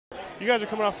You guys are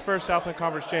coming off the first Southland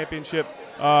Conference Championship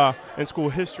in school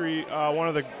history, one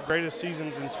of the greatest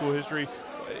seasons in school history.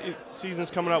 Season's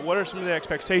coming up. What are some of the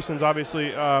expectations, obviously,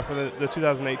 for the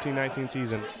 2018-19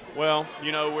 season? Well,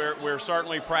 you know, we're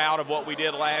certainly proud of what we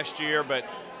did last year, but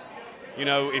you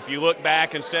know, if you look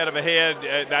back instead of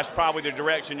ahead, that's probably the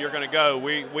direction you're going to go.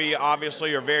 We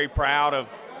obviously are very proud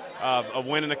of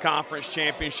winning the conference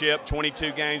championship,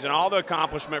 22 games, and all the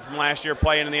accomplishment from last year,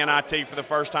 playing in the NIT for the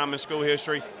first time in school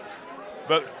history.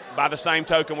 But by the same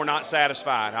token, we're not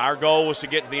satisfied. Our goal was to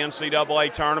get to the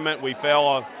NCAA tournament. We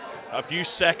fell a few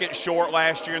seconds short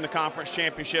last year in the conference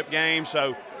championship game,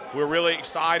 so we're really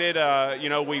excited. You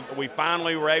know, we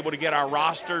finally were able to get our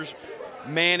rosters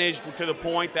managed to the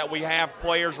point that we have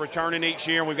players returning each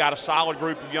year, and we've got a solid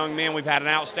group of young men. We've had an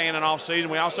outstanding offseason.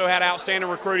 We also had an outstanding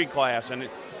recruiting class, and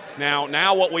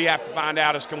now what we have to find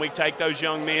out is, can we take those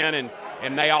young men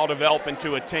and they all develop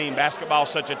into a team. Basketball is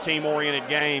such a team-oriented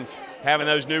game. Having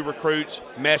those new recruits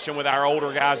meshing with our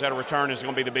older guys that are returning is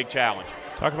going to be the big challenge.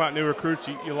 Talk about new recruits.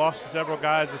 You lost several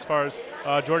guys as far as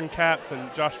Jordan Capps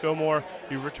and Josh Fillmore.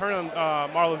 You return on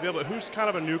Marlonville, but who's kind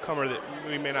of a newcomer that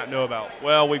we may not know about?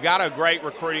 Well, we've got a great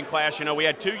recruiting class. You know, we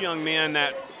had two young men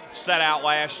that set out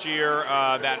last year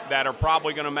that are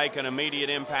probably going to make an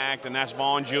immediate impact, and that's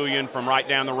Vaughn Julian from right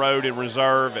down the road in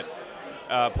reserve.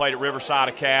 Played at Riverside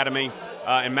Academy.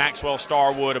 And Maxwell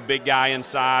Starwood, a big guy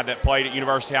inside that played at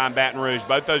University High in Baton Rouge.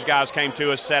 Both those guys came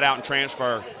to us, set out and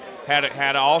transferred.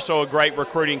 Had also a great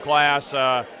recruiting class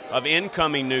of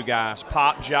incoming new guys.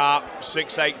 Pop Jop,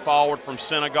 6'8" forward from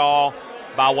Senegal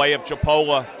by way of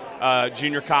Chipola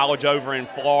Junior College over in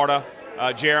Florida.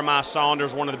 Jeremiah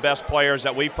Saunders, one of the best players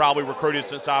that we've probably recruited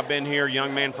since I've been here,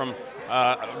 young man from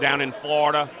down in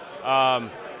Florida.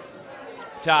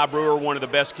 Ty Brewer, one of the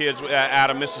best kids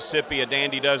out of Mississippi, a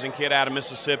Dandy Dozen kid out of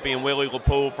Mississippi, and Willie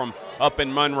LaPoole from up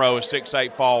in Monroe, a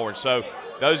 6'8" forward. So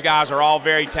those guys are all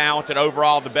very talented.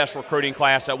 Overall, the best recruiting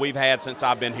class that we've had since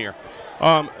I've been here.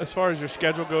 As far as your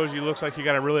schedule goes, you looks like you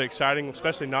got a really exciting,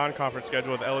 especially non-conference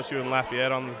schedule with LSU and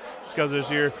Lafayette on the schedule this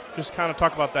year. Just kind of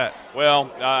talk about that. Well,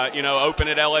 you know, open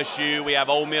at LSU, we have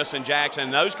Ole Miss and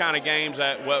Jackson. Those kind of games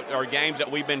are games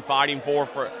that we've been fighting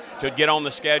for to get on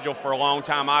the schedule for a long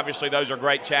time. Obviously, those are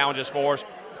great challenges for us.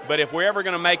 But if we're ever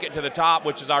going to make it to the top,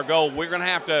 which is our goal, we're going to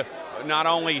have to not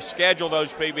only schedule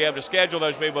those people, be able to schedule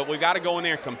those people, but we've got to go in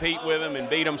there and compete with them and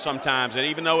beat them sometimes. And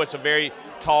even though it's a very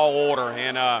tall order,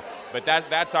 but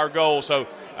that's our goal. So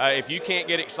if you can't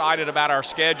get excited about our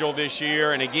schedule this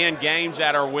year, and again, games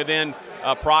that are within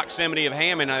proximity of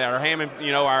Hammond,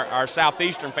 you know, our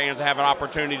Southeastern fans have an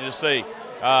opportunity to see.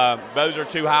 Those are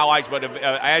two highlights, but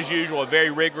as usual, a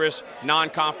very rigorous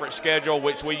non-conference schedule,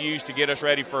 which we use to get us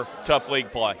ready for tough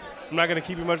league play. I'm not going to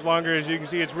keep you much longer. As you can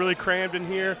see, it's really crammed in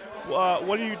here.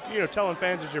 What are you telling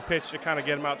fans as your pitch to kind of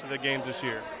get them out to the games this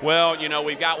year? Well, you know,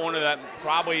 we've got one of the,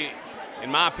 probably, in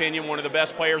my opinion, one of the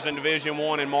best players in Division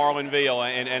I in Marlinville,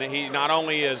 and he not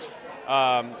only is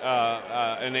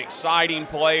an exciting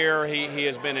player, he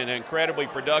has been an incredibly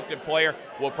productive player.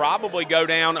 Will probably go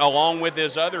down along with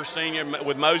his other senior,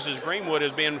 with Moses Greenwood,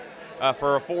 as being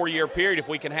for a 4-year period. If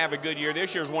we can have a good year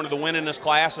this year, is one of the winningest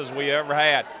classes we ever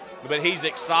had. But he's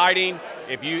exciting.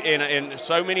 If you and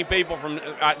so many people from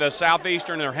the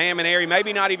Southeastern or Hammond area,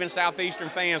 maybe not even Southeastern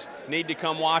fans, need to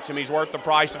come watch him. He's worth the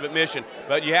price of admission.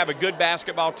 But you have a good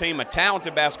basketball team, a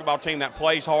talented basketball team that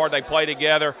plays hard. They play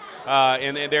together,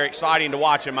 and they're exciting to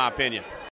watch, in my opinion.